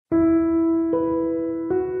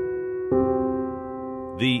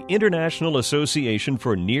The International Association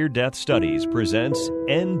for Near-Death Studies presents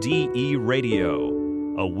NDE Radio,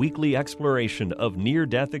 a weekly exploration of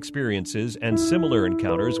near-death experiences and similar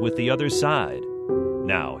encounters with the other side.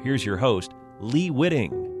 Now, here's your host, Lee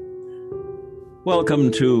Witting.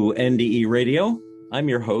 Welcome to NDE Radio. I'm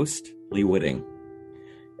your host, Lee Witting.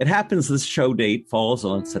 It happens this show date falls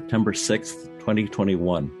on September 6th,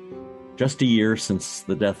 2021, just a year since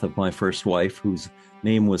the death of my first wife, whose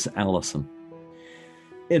name was Alisoun.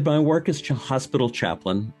 In my work as hospital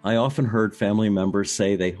chaplain, I often heard family members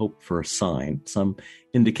say they hoped for a sign, some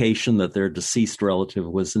indication that their deceased relative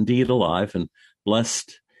was indeed alive and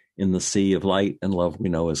blessed in the sea of light and love we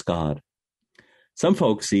know as God. Some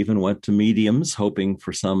folks even went to mediums hoping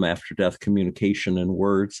for some after-death communication in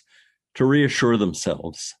words to reassure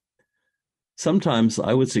themselves. Sometimes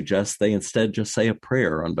I would suggest they instead just say a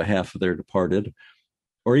prayer on behalf of their departed,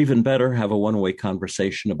 or even better, have a one-way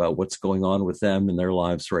conversation about what's going on with them in their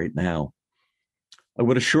lives right now. I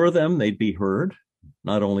would assure them they'd be heard,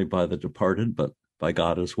 not only by the departed, but by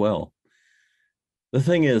God as well. The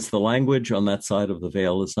thing is, the language on that side of the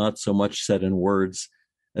veil is not so much said in words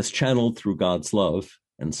as channeled through God's love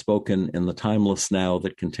and spoken in the timeless now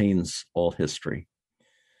that contains all history.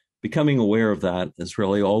 Becoming aware of that is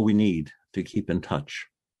really all we need to keep in touch.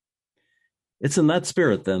 It's in that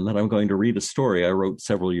spirit, then, that I'm going to read a story I wrote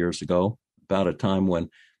several years ago about a time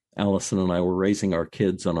when Alisoun and I were raising our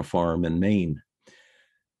kids on a farm in Maine.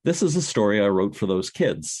 This is a story I wrote for those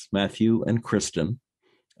kids, Matthew and Castine,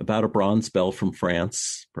 about a bronze bell from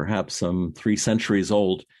France, perhaps some 3 centuries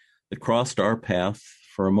old, that crossed our path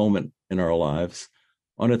for a moment in our lives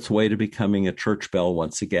on its way to becoming a church bell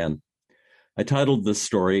once again. I titled this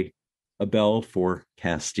story, A Bell for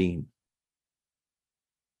Castine.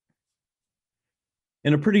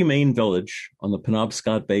 In a pretty Maine village on the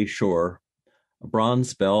Penobscot Bay shore, a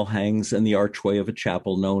bronze bell hangs in the archway of a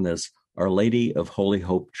chapel known as Our Lady of Holy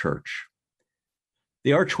Hope Church.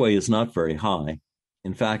 The archway is not very high.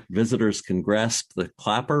 In fact, visitors can grasp the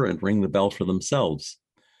clapper and ring the bell for themselves.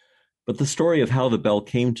 But the story of how the bell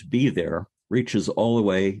came to be there reaches all the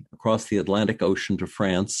way across the Atlantic Ocean to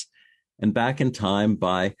France and back in time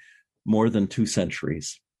by more than 2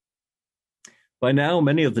 centuries. By now,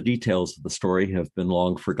 many of the details of the story have been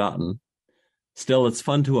long forgotten. Still, it's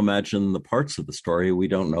fun to imagine the parts of the story we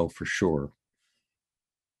don't know for sure.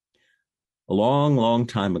 A long, long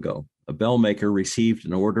time ago, a bell maker received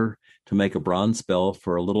an order to make a bronze bell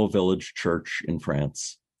for a little village church in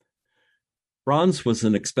France. Bronze was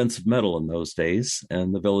an expensive metal in those days,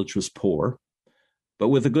 and the village was poor. But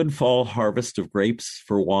with a good fall harvest of grapes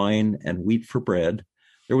for wine and wheat for bread,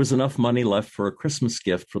 there was enough money left for a Christmas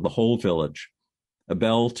gift for the whole village, a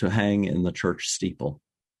bell to hang in the church steeple.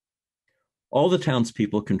 All the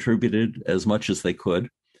townspeople contributed as much as they could,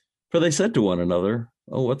 for they said to one another,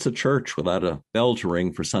 "Oh, what's a church without a bell to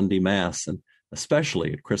ring for Sunday Mass, and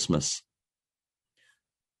especially at Christmas?"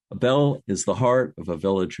 A bell is the heart of a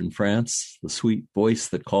village in France, the sweet voice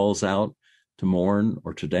that calls out to mourn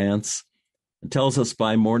or to dance, and tells us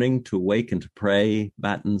by morning to wake and to pray,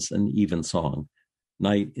 matins and evensong,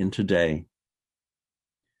 night into day.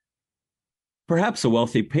 Perhaps a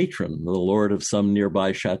wealthy patron, the lord of some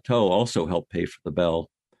nearby chateau, also helped pay for the bell.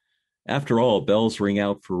 After all, bells ring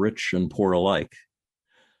out for rich and poor alike.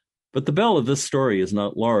 But the bell of this story is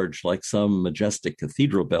not large like some majestic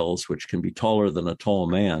cathedral bells, which can be taller than a tall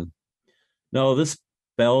man. No, this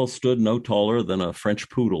bell stood no taller than a French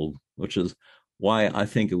poodle, which is why I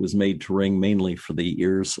think it was made to ring mainly for the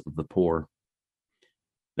ears of the poor.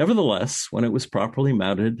 Nevertheless, when it was properly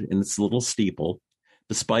mounted in its little steeple,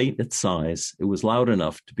 despite its size, it was loud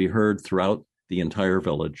enough to be heard throughout the entire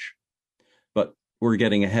village. But we're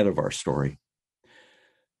getting ahead of our story.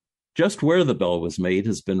 Just where the bell was made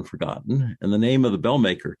has been forgotten, and the name of the bell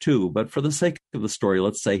maker too, but for the sake of the story,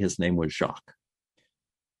 let's say his name was Jacques.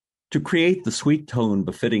 To create the sweet tone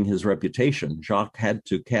befitting his reputation, Jacques had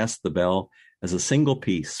to cast the bell as a single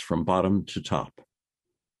piece from bottom to top.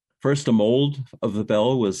 First, a mold of the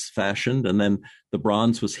bell was fashioned, and then the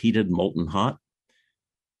bronze was heated molten hot.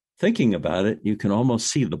 Thinking about it, you can almost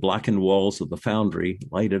see the blackened walls of the foundry,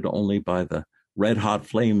 lighted only by the red-hot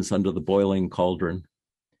flames under the boiling cauldron.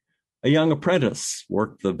 A young apprentice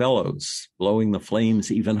worked the bellows, blowing the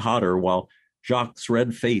flames even hotter, while Jacques'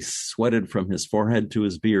 red face sweated from his forehead to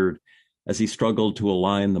his beard as he struggled to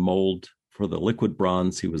align the mold for the liquid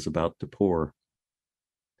bronze he was about to pour.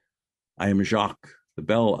 "I am Jacques, the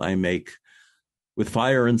bell I make. With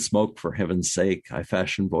fire and smoke, for heaven's sake, I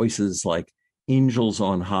fashion voices like angels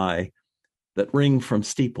on high that ring from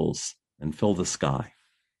steeples and fill the sky."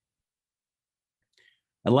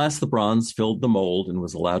 At last the bronze filled the mold and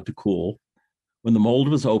was allowed to cool, When the mold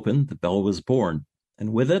was opened, the bell was born,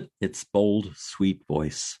 and with it, its bold, sweet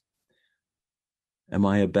voice. Am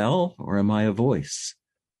I a bell or am I a voice?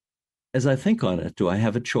 As I think on it, do I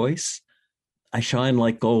have a choice? I shine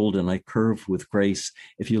like gold and I curve with grace.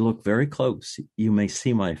 If you look very close, you may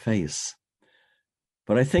see my face.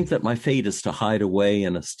 But I think that my fate is to hide away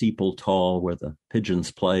in a steeple tall where the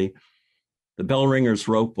pigeons play. The bell ringer's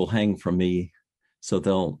rope will hang from me, so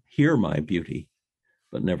they'll hear my beauty,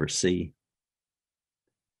 but never see.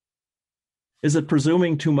 Is it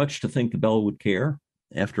presuming too much to think the bell would care?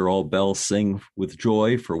 After all, bells sing with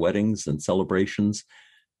joy for weddings and celebrations,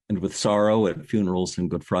 and with sorrow at funerals and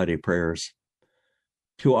Good Friday prayers.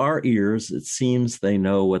 To our ears, it seems they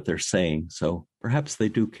know what they're saying, so perhaps they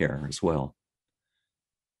do care as well.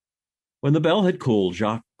 When the bell had cooled,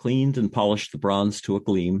 Jacques cleaned and polished the bronze to a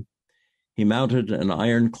gleam. He mounted an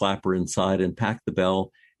iron clapper inside and packed the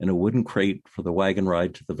bell in a wooden crate for the wagon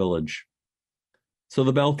ride to the village. So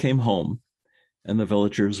the bell came home, and the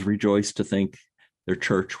villagers rejoiced to think their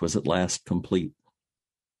church was at last complete.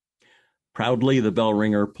 Proudly, the bell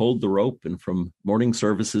ringer pulled the rope, and from morning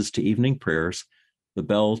services to evening prayers, the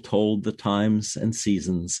bell tolled the times and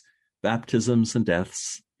seasons, baptisms and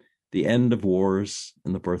deaths, the end of wars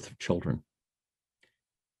and the birth of children.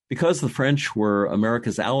 Because the French were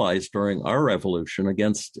America's allies during our revolution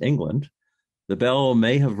against England, the bell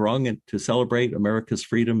may have rung it to celebrate America's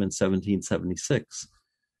freedom in 1776.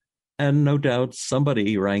 And no doubt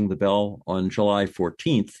somebody rang the bell on July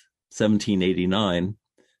 14th, 1789,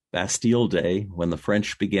 Bastille Day, when the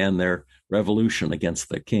French began their revolution against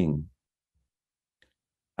the king.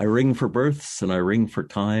 I ring for births and I ring for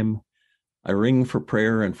time. I ring for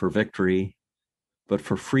prayer and for victory. But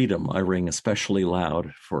for freedom I ring especially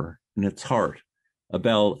loud, for in its heart a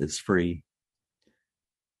bell is free.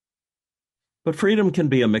 But freedom can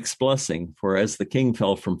be a mixed blessing, for as the king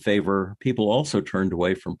fell from favor, people also turned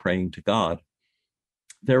away from praying to God.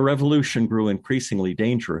 Their revolution grew increasingly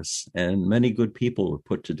dangerous, and many good people were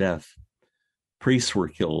put to death. Priests were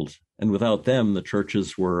killed, and without them, the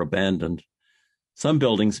churches were abandoned. Some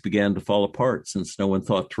buildings began to fall apart since no one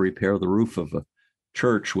thought to repair the roof of a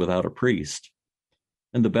church without a priest,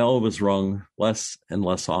 and the bell was rung less and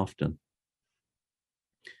less often.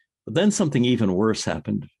 But then something even worse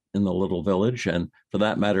happened in the little village, and for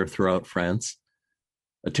that matter, throughout France.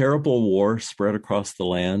 A terrible war spread across the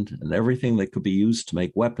land, and everything that could be used to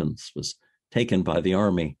make weapons was taken by the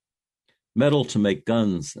army. Metal to make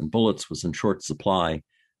guns and bullets was in short supply,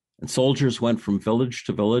 and soldiers went from village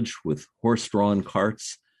to village with horse-drawn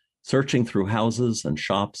carts, searching through houses and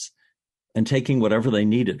shops, and taking whatever they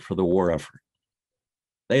needed for the war effort.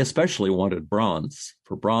 They especially wanted bronze,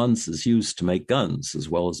 for bronze is used to make guns as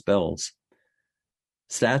well as bells.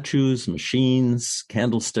 Statues, machines,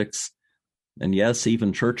 candlesticks, and yes,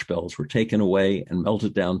 even church bells were taken away and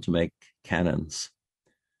melted down to make cannons.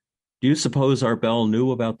 Do you suppose our bell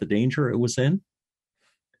knew about the danger it was in?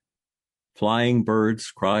 Flying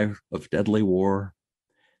birds cry of deadly war,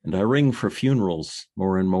 and I ring for funerals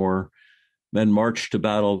more and more. Men march to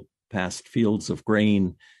battle past fields of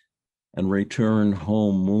grain and return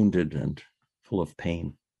home wounded and full of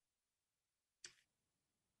pain.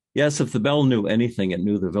 Yes, if the bell knew anything, it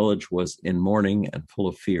knew the village was in mourning and full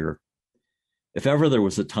of fear. If ever there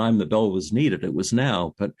was a time the bell was needed, it was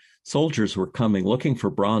now, but soldiers were coming, looking for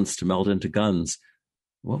bronze to melt into guns.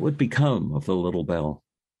 What would become of the little bell?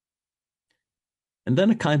 And then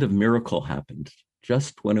a kind of miracle happened,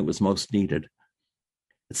 just when it was most needed.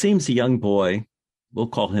 It seems a young boy, we'll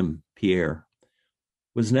call him Pierre,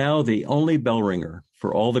 was now the only bell ringer,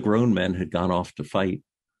 for all the grown men had gone off to fight.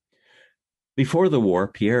 Before the war,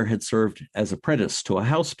 Pierre had served as apprentice to a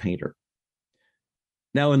house painter.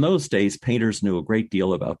 Now, in those days, painters knew a great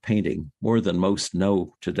deal about painting, more than most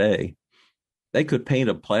know today. They could paint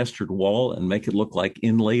a plastered wall and make it look like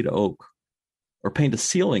inlaid oak, or paint a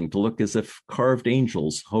ceiling to look as if carved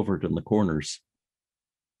angels hovered in the corners.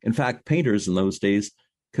 In fact, painters in those days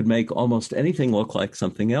could make almost anything look like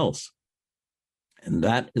something else. And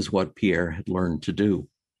that is what Pierre had learned to do.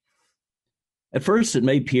 At first, it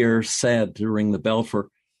made Pierre sad to ring the bell, for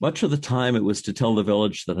much of the time it was to tell the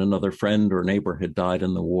village that another friend or neighbor had died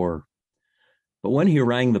in the war. But when he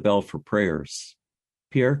rang the bell for prayers,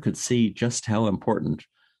 Pierre could see just how important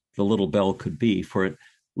the little bell could be, for it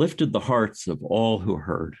lifted the hearts of all who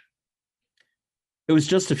heard. It was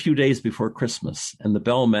just a few days before Christmas, and the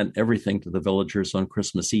bell meant everything to the villagers on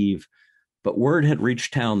Christmas Eve, but word had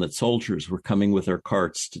reached town that soldiers were coming with their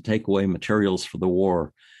carts to take away materials for the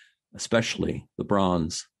war, especially the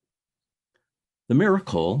bronze. The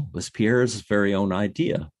miracle was Pierre's very own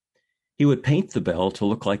idea. He would paint the bell to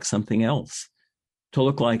look like something else, to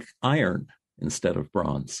look like iron instead of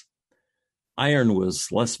bronze. Iron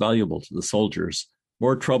was less valuable to the soldiers,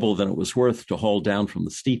 more trouble than it was worth to haul down from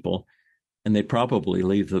the steeple, and they'd probably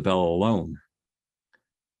leave the bell alone.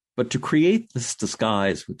 But to create this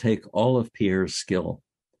disguise would take all of Pierre's skill.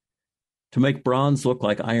 To make bronze look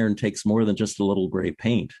like iron takes more than just a little gray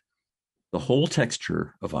paint. The whole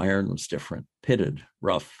texture of iron was different, pitted,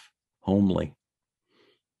 rough, homely.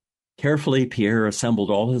 Carefully, Pierre assembled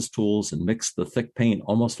all his tools and mixed the thick paint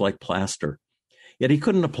almost like plaster. Yet he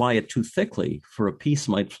couldn't apply it too thickly, for a piece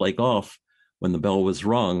might flake off when the bell was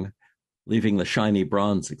rung, leaving the shiny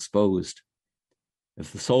bronze exposed.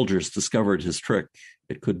 If the soldiers discovered his trick,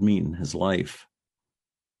 it could mean his life.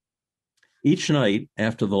 Each night,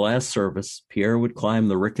 after the last service, Pierre would climb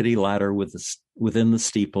the rickety ladder within the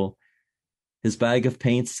steeple, his bag of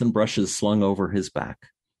paints and brushes slung over his back.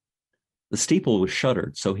 The steeple was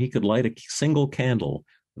shuttered, so he could light a single candle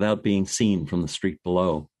without being seen from the street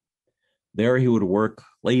below. There he would work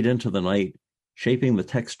late into the night, shaping the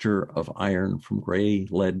texture of iron from gray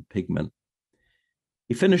lead pigment.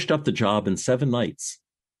 He finished up the job in 7 nights,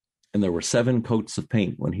 and there were 7 coats of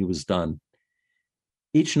paint when he was done.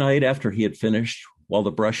 Each night after he had finished, while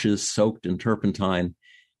the brushes soaked in turpentine,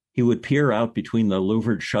 he would peer out between the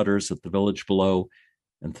louvered shutters at the village below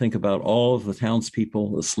and think about all of the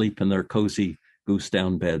townspeople asleep in their cozy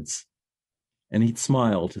goose-down beds. And he'd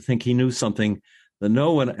smile to think he knew something that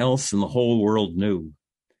no one else in the whole world knew,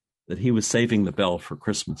 that he was saving the bell for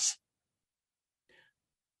Christmas.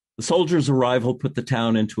 The soldiers' arrival put the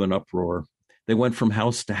town into an uproar. They went from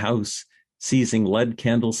house to house, seizing lead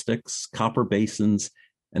candlesticks, copper basins,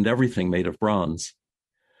 and everything made of bronze.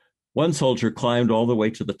 One soldier climbed all the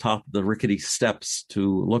way to the top of the rickety steps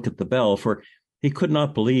to look at the bell, for he could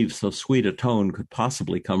not believe so sweet a tone could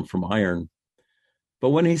possibly come from iron. But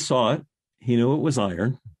when he saw it, he knew it was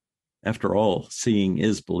iron. After all, seeing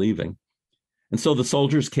is believing. And so the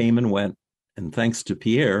soldiers came and went, and thanks to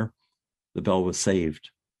Pierre, the bell was saved.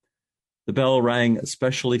 The bell rang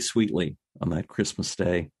especially sweetly on that Christmas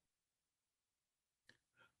day.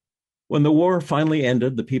 When the war finally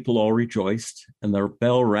ended, the people all rejoiced, and the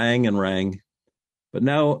bell rang and rang. But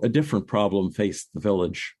now a different problem faced the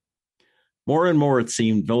village. More and more, it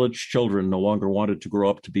seemed, village children no longer wanted to grow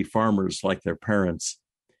up to be farmers like their parents.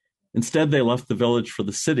 Instead, they left the village for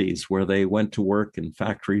the cities, where they went to work in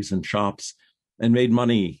factories and shops and made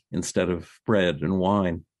money instead of bread and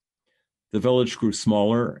wine. The village grew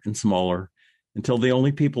smaller and smaller until the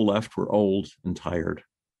only people left were old and tired.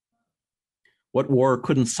 What war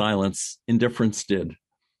couldn't silence, indifference did.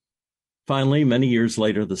 Finally, many years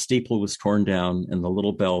later, the steeple was torn down and the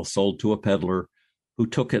little bell sold to a peddler who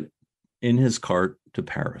took it in his cart to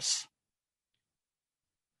Paris.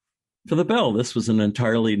 For the bell, this was an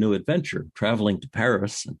entirely new adventure, traveling to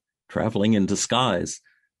Paris and traveling in disguise.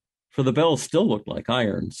 For the bell still looked like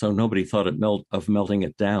iron, so nobody thought of melting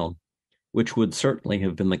it down, which would certainly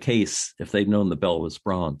have been the case if they'd known the bell was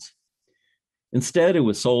bronze. Instead, it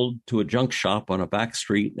was sold to a junk shop on a back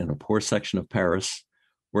street in a poor section of Paris,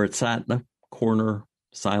 where it sat in a corner,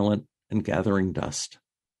 silent and gathering dust.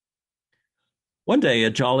 One day, a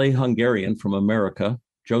jolly Hungarian from America,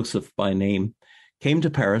 Joseph by name, came to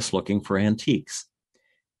Paris looking for antiques.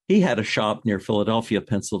 He had a shop near Philadelphia,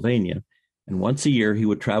 Pennsylvania, and once a year he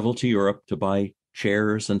would travel to Europe to buy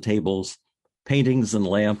chairs and tables, paintings and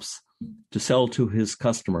lamps to sell to his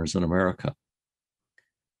customers in America.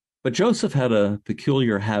 But Joseph had a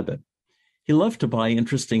peculiar habit. He loved to buy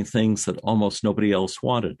interesting things that almost nobody else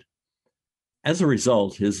wanted. As a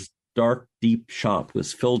result, his dark, deep shop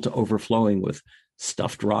was filled to overflowing with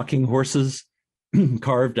stuffed rocking horses,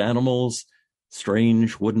 carved animals,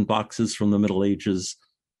 strange wooden boxes from the Middle Ages,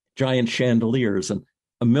 giant chandeliers, and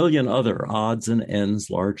a million other odds and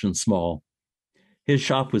ends, large and small. His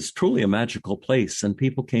shop was truly a magical place, and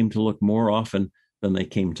people came to look more often than they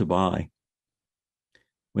came to buy.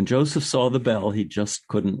 When Joseph saw the bell, he just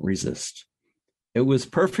couldn't resist. It was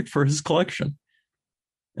perfect for his collection,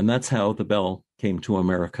 and that's how the bell came to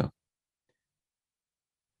America.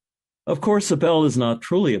 Of course, a bell is not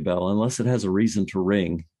truly a bell unless it has a reason to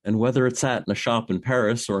ring, and whether it sat in a shop in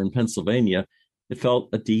Paris or in Pennsylvania, it felt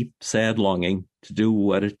a deep, sad longing to do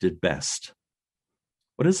what it did best.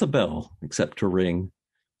 What is a bell except to ring?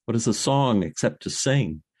 What is a song except to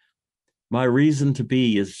sing? My reason to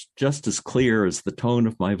be is just as clear as the tone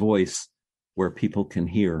of my voice where people can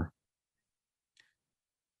hear.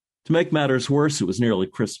 To make matters worse, it was nearly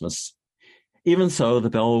Christmas. Even so, the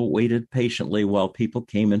bell waited patiently while people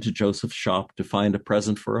came into Joseph's shop to find a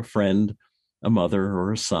present for a friend, a mother,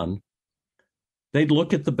 or a son. They'd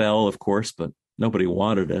look at the bell, of course, but nobody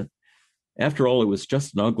wanted it. After all, it was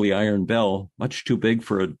just an ugly iron bell, much too big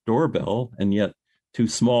for a doorbell, and yet too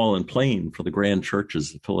small and plain for the grand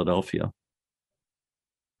churches of Philadelphia.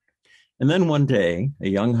 And then one day, a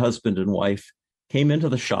young husband and wife came into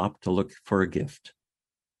the shop to look for a gift.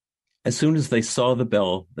 As soon as they saw the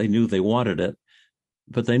bell, they knew they wanted it,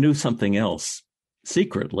 but they knew something else.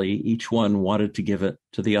 Secretly, each one wanted to give it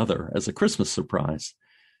to the other as a Christmas surprise.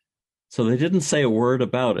 So they didn't say a word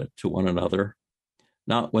about it to one another,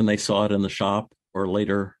 not when they saw it in the shop or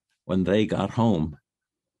later when they got home.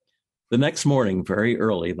 The next morning, very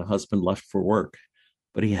early, the husband left for work,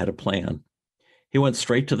 but he had a plan. He went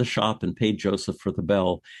straight to the shop and paid Joseph for the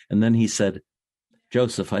bell, and then he said,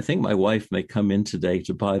 "Joseph, I think my wife may come in today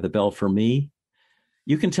to buy the bell for me.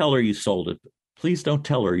 You can tell her you sold it, but please don't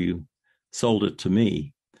tell her you sold it to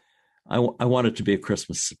me. I want it to be a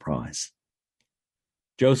Christmas surprise."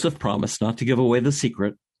 Joseph promised not to give away the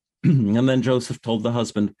secret, and then Joseph told the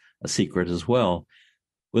husband a secret as well.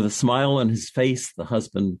 With a smile on his face, the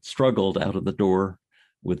husband struggled out of the door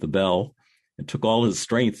with the bell. It took all his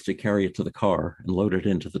strength to carry it to the car and load it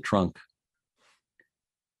into the trunk.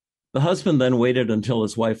 The husband then waited until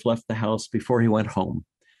his wife left the house before he went home.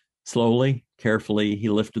 Slowly, carefully, he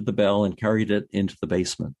lifted the bell and carried it into the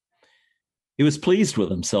basement. He was pleased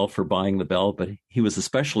with himself for buying the bell, but he was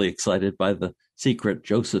especially excited by the secret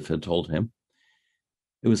Joseph had told him.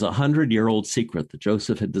 It was a 100-year-old secret that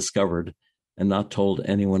Joseph had discovered and not told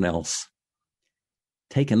anyone else.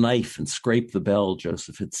 "Take a knife and scrape the bell,"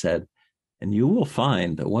 Joseph had said, "and you will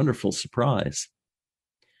find a wonderful surprise."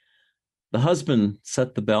 The husband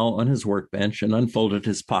set the bell on his workbench and unfolded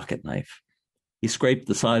his pocket knife. He scraped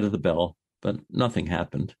the side of the bell, but nothing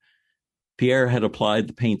happened. Pierre had applied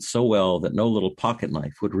the paint so well that no little pocket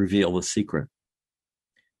knife would reveal the secret.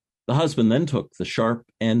 The husband then took the sharp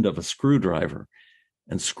end of a screwdriver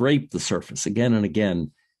and scraped the surface again and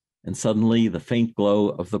again, and suddenly the faint glow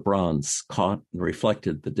of the bronze caught and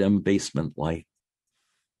reflected the dim basement light.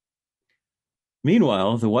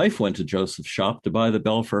 Meanwhile, the wife went to Joseph's shop to buy the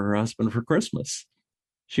bell for her husband for Christmas.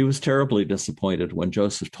 She was terribly disappointed when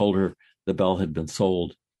Joseph told her the bell had been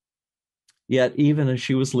sold. Yet, even as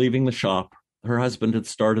she was leaving the shop, her husband had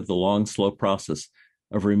started the long, slow process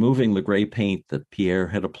of removing the gray paint that Pierre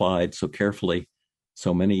had applied so carefully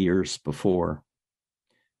so many years before.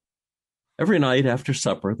 Every night after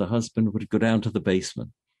supper, the husband would go down to the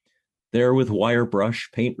basement. There, with wire brush,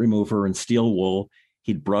 paint remover, and steel wool,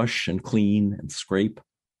 he'd brush and clean and scrape.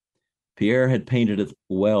 Pierre had painted it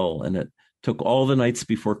well, and it took all the nights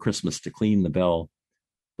before Christmas to clean the bell.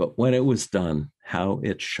 But when it was done, how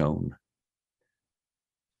it shone.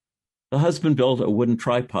 The husband built a wooden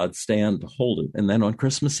tripod stand to hold it, and then on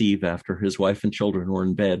Christmas Eve, after his wife and children were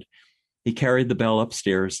in bed, he carried the bell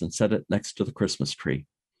upstairs and set it next to the Christmas tree.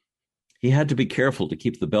 He had to be careful to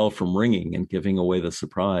keep the bell from ringing and giving away the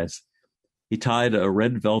surprise. He tied a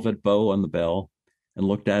red velvet bow on the bell and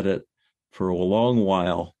looked at it for a long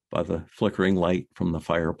while by the flickering light from the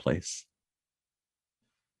fireplace.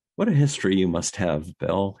 "What a history you must have,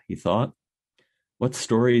 Belle," he thought. "What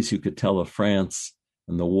stories you could tell of France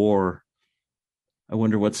and the war. I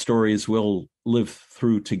wonder what stories we'll live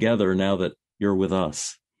through together now that you're with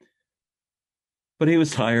us." But he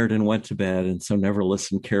was tired and went to bed, and so never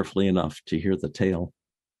listened carefully enough to hear the tale.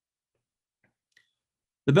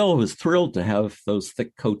 The bell was thrilled to have those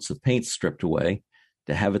thick coats of paint stripped away,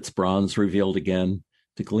 to have its bronze revealed again,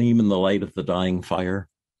 to gleam in the light of the dying fire.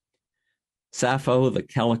 Sappho, the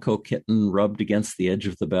calico kitten, rubbed against the edge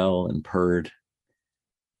of the bell and purred.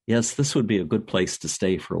 Yes, this would be a good place to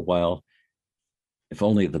stay for a while, if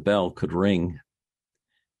only the bell could ring.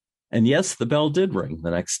 And yes, the bell did ring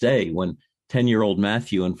the next day when 10-year-old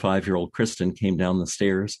Matthew and 5-year-old Kristen came down the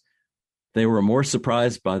stairs. They were more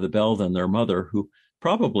surprised by the bell than their mother, who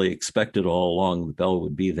probably expected all along the bell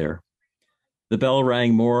would be there. The bell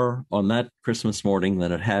rang more on that Christmas morning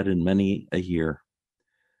than it had in many a year.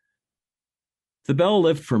 The bell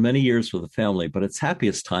lived for many years with the family, but its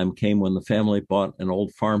happiest time came when the family bought an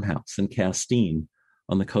old farmhouse in Castine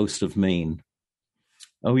on the coast of Maine.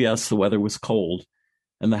 Oh yes, the weather was cold,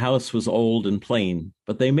 and the house was old and plain,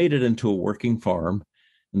 but they made it into a working farm,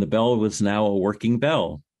 and the bell was now a working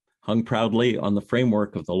bell. Hung proudly on the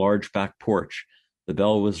framework of the large back porch, the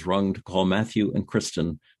bell was rung to call Matthew and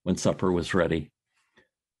Kristen when supper was ready.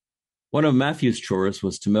 One of Matthew's chores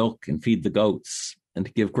was to milk and feed the goats, and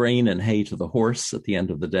to give grain and hay to the horse at the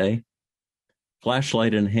end of the day.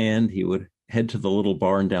 Flashlight in hand, he would head to the little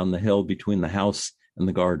barn down the hill between the house and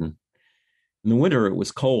the garden. In the winter, it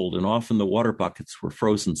was cold, and often the water buckets were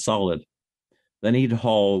frozen solid. Then he'd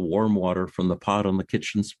haul warm water from the pot on the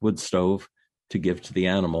kitchen's wood stove to give to the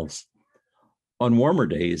animals. On warmer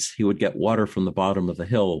days, he would get water from the bottom of the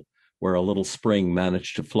hill where a little spring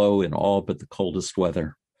managed to flow in all but the coldest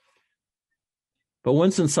weather. But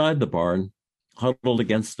once inside the barn, huddled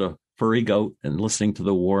against a furry goat and listening to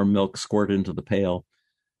the warm milk squirt into the pail,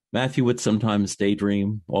 Matthew would sometimes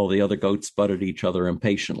daydream while the other goats butted each other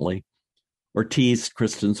impatiently, or teased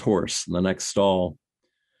Kristen's horse in the next stall.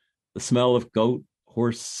 The smell of goat,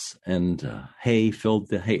 horse, and hay filled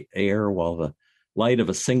the air, while the light of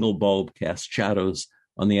a single bulb cast shadows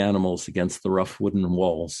on the animals against the rough wooden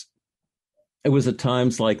walls. It was at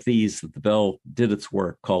times like these that the bell did its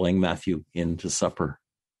work, calling Matthew in to supper.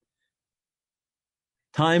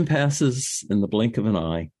 Time passes in the blink of an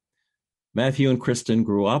eye. Matthew and Kristen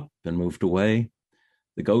grew up and moved away.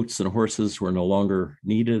 The goats and horses were no longer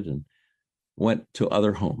needed and went to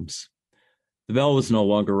other homes. The bell was no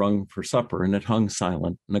longer rung for supper, and it hung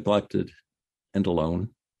silent, neglected, and alone.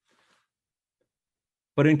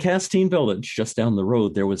 But in Castine village, just down the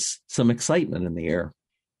road, there was some excitement in the air.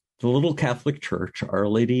 The little Catholic church, Our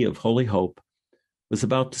Lady of Holy Hope, was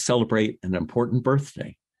about to celebrate an important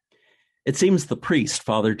birthday. It seems the priest,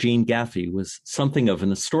 Father Gene Gaffey, was something of an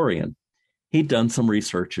historian. He'd done some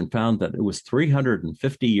research and found that it was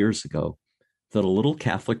 350 years ago that a little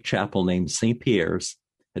Catholic chapel named St. Pierre's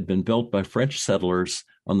had been built by French settlers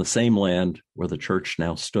on the same land where the church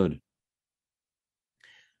now stood.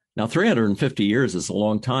 Now, 350 years is a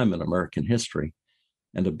long time in American history,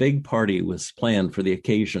 and a big party was planned for the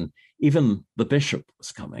occasion. Even the bishop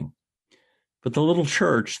was coming. But the little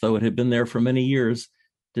church, though it had been there for many years,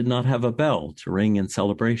 did not have a bell to ring in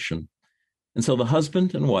celebration. And so the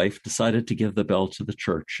husband and wife decided to give the bell to the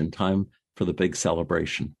church in time for the big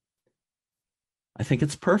celebration. "I think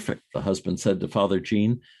it's perfect," the husband said to Father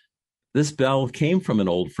Gene. "This bell came from an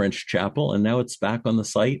old French chapel, and now it's back on the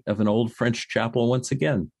site of an old French chapel once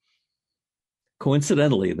again."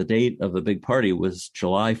 Coincidentally, the date of the big party was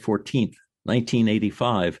July 14th,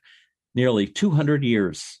 1985, nearly 200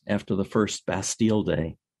 years after the first Bastille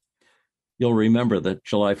Day. You'll remember that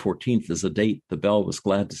July 14th is a date the bell was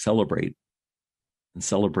glad to celebrate, and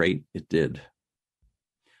celebrate it did.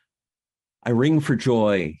 I ring for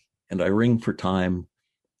joy, and I ring for time.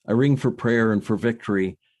 I ring for prayer and for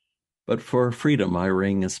victory, but for freedom I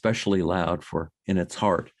ring especially loud, for in its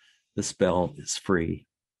heart this bell is free.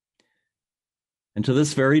 And to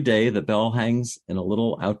this very day, the bell hangs in a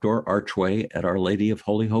little outdoor archway at Our Lady of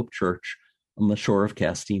Holy Hope Church on the shore of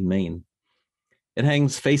Castine, Maine. It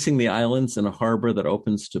hangs facing the islands in a harbor that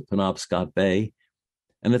opens to Penobscot Bay,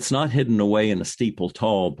 and it's not hidden away in a steeple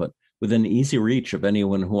tall, but within easy reach of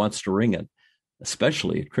anyone who wants to ring it,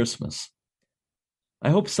 especially at Christmas. I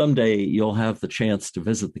hope someday you'll have the chance to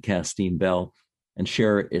visit the Castine Bell and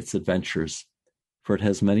share its adventures, for it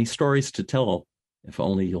has many stories to tell if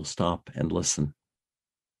only you'll stop and listen.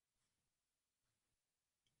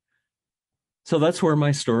 So that's where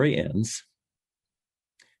my story ends.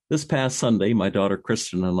 This past Sunday, my daughter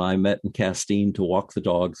Kristen and I met in Castine to walk the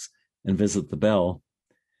dogs and visit the bell.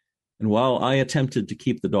 And while I attempted to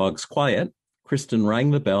keep the dogs quiet, Kristen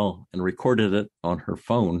rang the bell and recorded it on her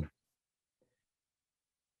phone.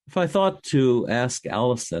 If I thought to ask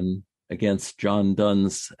Alisoun against John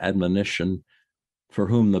Donne's admonition, "For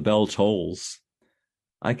whom the bell tolls,"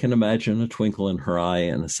 I can imagine a twinkle in her eye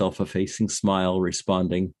and a self-effacing smile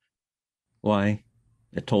responding, "Why,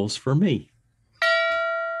 it tolls for me."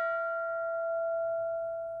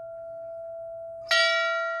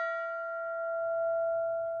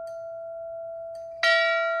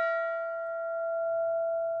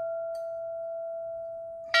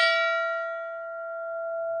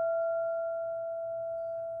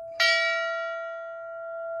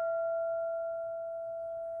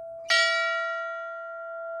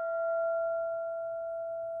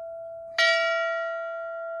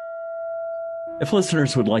 If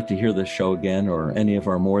listeners would like to hear this show again or any of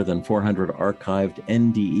our more than 400 archived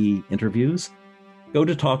NDE interviews, go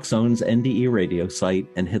to TalkZone's NDE Radio site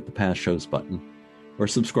and hit the Past Shows button, or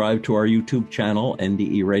subscribe to our YouTube channel,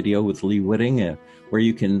 NDE Radio with Lee Witting, where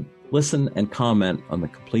you can listen and comment on the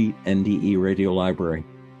complete NDE Radio library.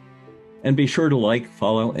 And be sure to like,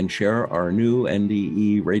 follow, and share our new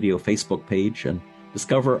NDE Radio Facebook page, and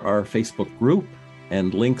discover our Facebook group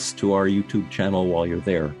and links to our YouTube channel while you're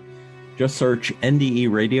there. Just search NDE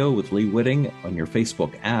Radio with Lee Witting on your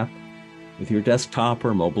Facebook app with your desktop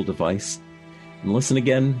or mobile device. And listen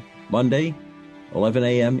again Monday, 11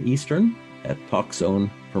 a.m. Eastern at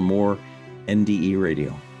TalkZone for more NDE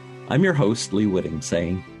Radio. I'm your host, Lee Witting,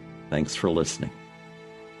 saying thanks for listening.